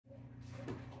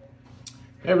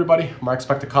Hey everybody, Mark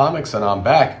Spector Comics, and I'm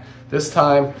back. This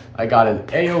time, I got an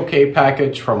A-OK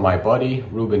package from my buddy,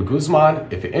 Ruben Guzman.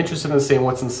 If you're interested in seeing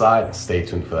what's inside, stay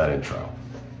tuned for that intro.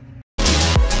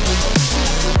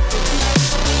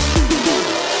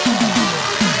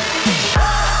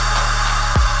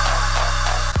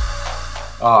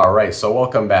 Alright, so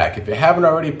welcome back. If you haven't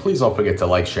already, please don't forget to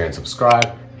like, share, and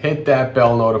subscribe. Hit that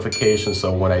bell notification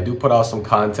so when I do put out some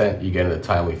content, you get it in a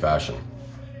timely fashion.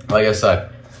 Like I said,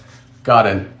 got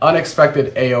an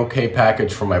unexpected A-OK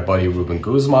package from my buddy Ruben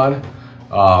Guzman.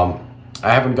 I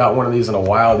haven't got one of these in a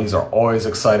while. These are always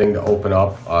exciting to open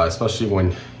up, especially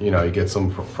when you get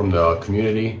some from the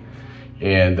community.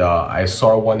 And I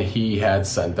saw one he had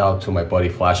sent out to my buddy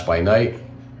Flash by Night,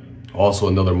 also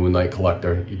another Moon Knight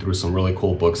collector. He threw some really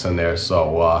cool books in there,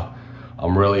 so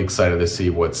I'm really excited to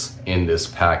see what's in this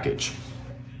package.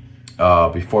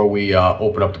 Before we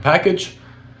open up the package,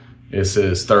 this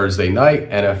is Thursday night,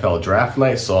 NFL draft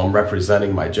night, so I'm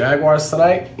representing my Jaguars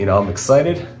tonight. I'm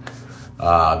excited.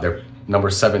 They're number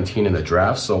 17 in the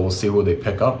draft, so we'll see who they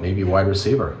pick up. Maybe wide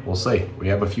receiver. We'll see. We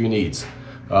have a few needs.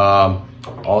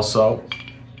 Also,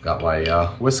 got my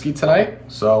whiskey tonight,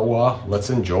 so let's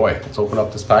enjoy. Let's open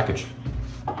up this package.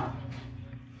 All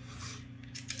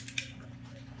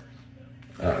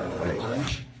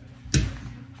right.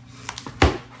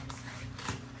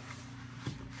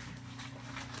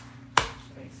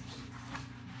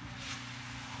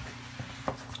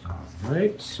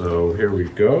 Alright, so here we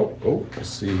go. Oh, I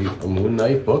see a Moon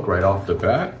Knight book right off the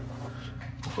bat.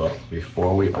 But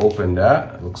before we open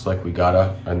that, it looks like we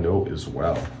got a note as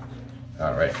well.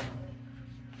 Alright.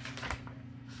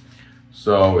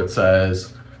 So it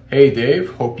says, "Hey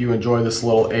Dave, hope you enjoy this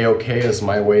little A-OK as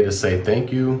my way to say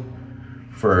thank you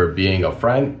for being a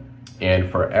friend and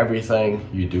for everything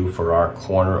you do for our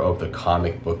corner of the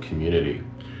comic book community.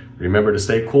 Remember to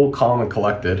stay cool, calm, and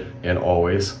collected, and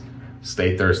always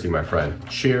stay thirsty, my friend.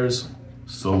 Cheers,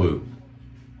 salute."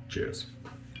 Cheers.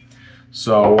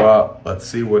 So let's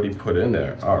see what he put in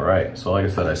there. All right, so like I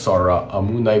said, I saw a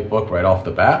Moon Knight book right off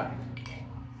the bat.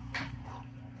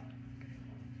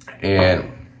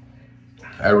 And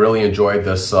I really enjoyed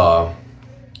this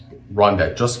run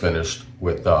that just finished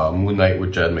with Moon Knight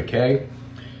with Jed MacKay.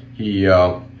 He,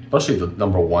 especially the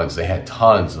number ones, they had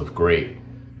tons of great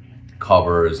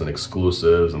covers and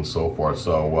exclusives and so forth.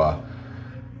 So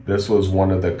this was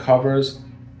one of the covers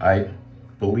I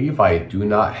believe I do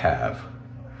not have.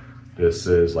 This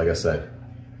is, like I said,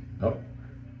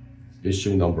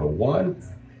 issue number 1.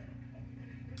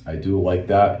 I do like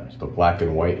that. It's the black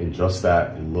and white and just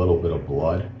that little bit of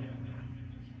blood.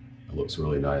 It looks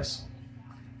really nice.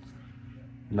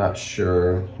 Not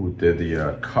sure who did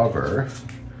the cover.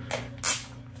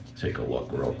 Take a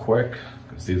look real quick,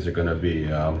 because these are going to be,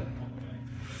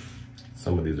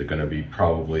 some of these are going to be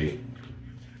probably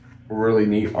really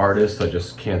neat artists. I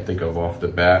just can't think of off the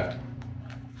bat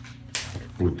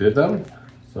who did them.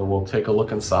 So we'll take a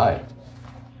look inside.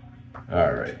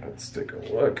 All right, let's take a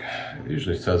look. It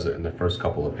usually says it in the first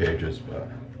couple of pages, but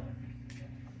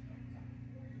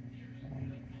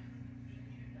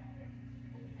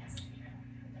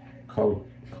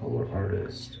color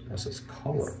artist. This is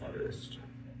color artist.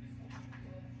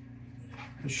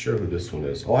 I'm not sure who this one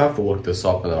is. I'll have to look this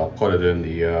up and then I'll put it in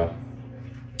the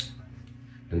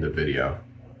video.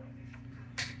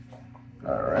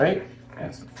 All right,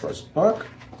 that's the first book.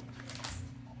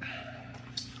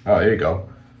 Oh, there you go.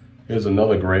 Here's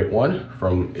another great one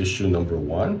from issue number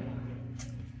 1.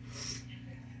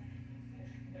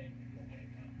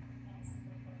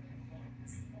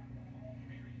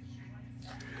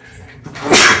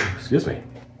 Excuse me.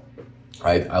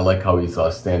 I like how he's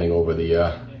standing over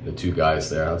the two guys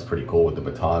there. That's pretty cool with the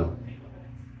baton.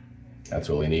 That's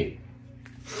really neat.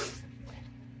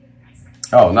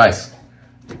 Oh, nice.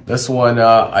 This one,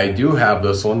 I do have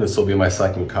this one. This will be my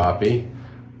second copy.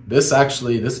 This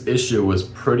issue was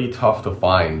pretty tough to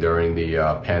find during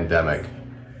the pandemic.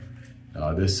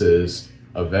 This is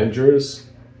Avengers,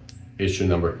 issue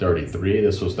number 33.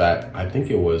 This was that, I think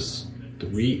it was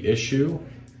 3 issue.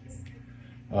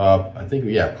 I think,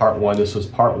 yeah, part 1. This was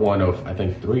part 1 of, I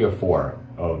think, 3 or 4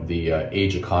 of the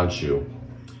Age of Khonshu.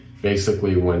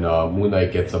 Basically, when Moon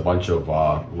Knight gets a bunch of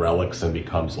relics and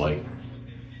becomes like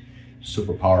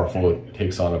super powerful, it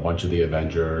takes on a bunch of the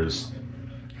Avengers,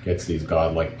 gets these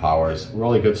godlike powers.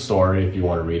 Really good story if you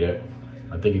want to read it.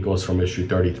 I think it goes from issue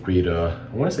 33 to,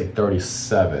 I want to say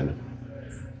 37.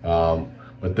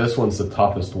 But this one's the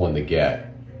toughest one to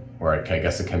get, or I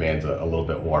guess it commands a little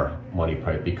bit more money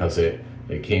price because it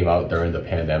came out during the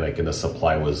pandemic and the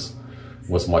supply was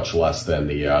much less than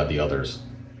the others.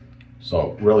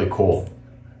 So really cool.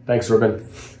 Thanks, Ruben.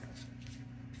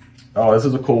 Oh, this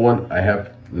is a cool one. I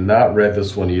have not read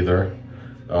this one either.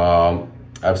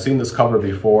 I've seen this cover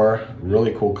before.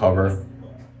 Really cool cover.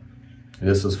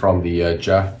 This is from the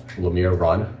Jeff Lemire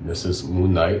run. This is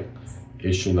Moon Knight,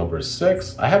 issue number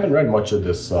 6. I haven't read much of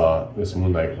this this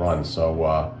Moon Knight run,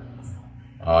 so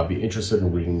I'll be interested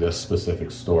in reading this specific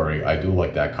story. I do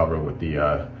like that cover with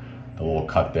the little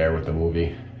cut there with the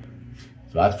movie.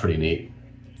 So that's pretty neat.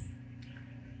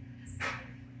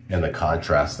 And the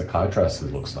contrast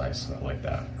looks nice. I like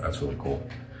that. That's really cool.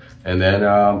 And then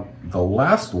the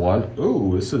last one,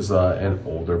 ooh, this is an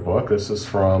older book. This is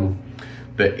from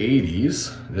the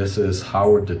 80s. This is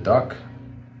Howard the Duck,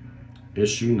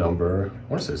 issue number, I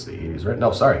want to say it's the 80s, right?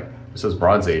 No, sorry. This is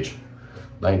Bronze Age,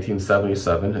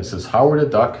 1977. This is Howard the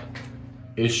Duck,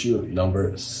 issue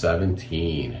number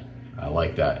 17. I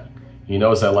like that. He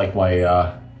knows I like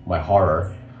my my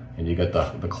horror. And you get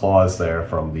the claws there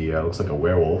from the, looks like a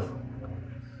werewolf. It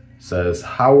says,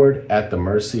 Howard at the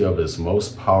mercy of his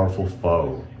most powerful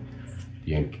foe,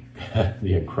 the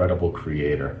incredible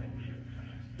creator.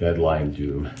 Deadline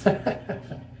doom.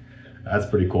 That's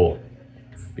pretty cool.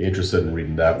 Be interested in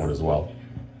reading that one as well.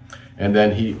 And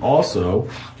then he also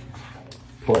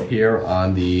put here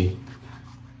on the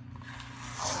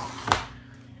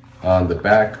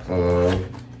back of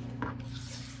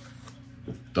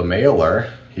the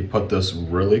mailer, he put this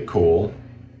really cool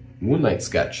Moon Knight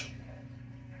sketch.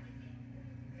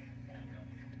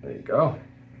 There you go.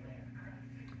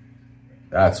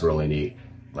 That's really neat.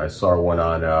 I saw one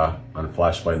on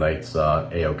Flash by Night's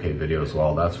AOK video as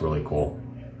well. That's really cool.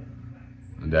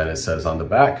 And then it says on the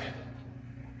back,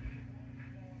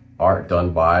 art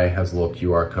done by, has a little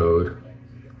QR code,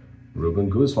 Ruben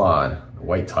Guzman,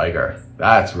 White Tiger.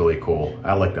 That's really cool.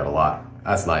 I like that a lot.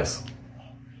 That's nice.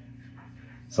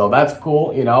 So that's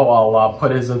cool. You know, I'll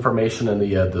put his information in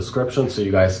the description so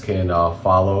you guys can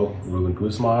follow Ruben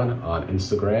Guzman on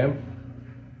Instagram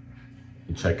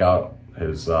and check out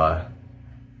his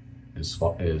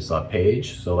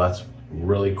page. So that's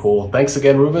really cool. Thanks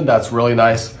again, Ruben. That's really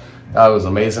nice. That was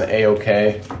amazing.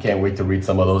 AOK. Can't wait to read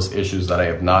some of those issues that I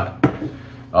have not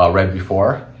read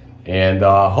before. And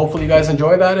hopefully you guys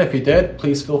enjoyed that. If you did,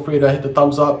 please feel free to hit the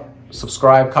thumbs up,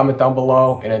 subscribe, comment down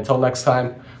below. And until next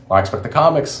time, I expect the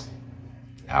comics.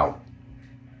 Out.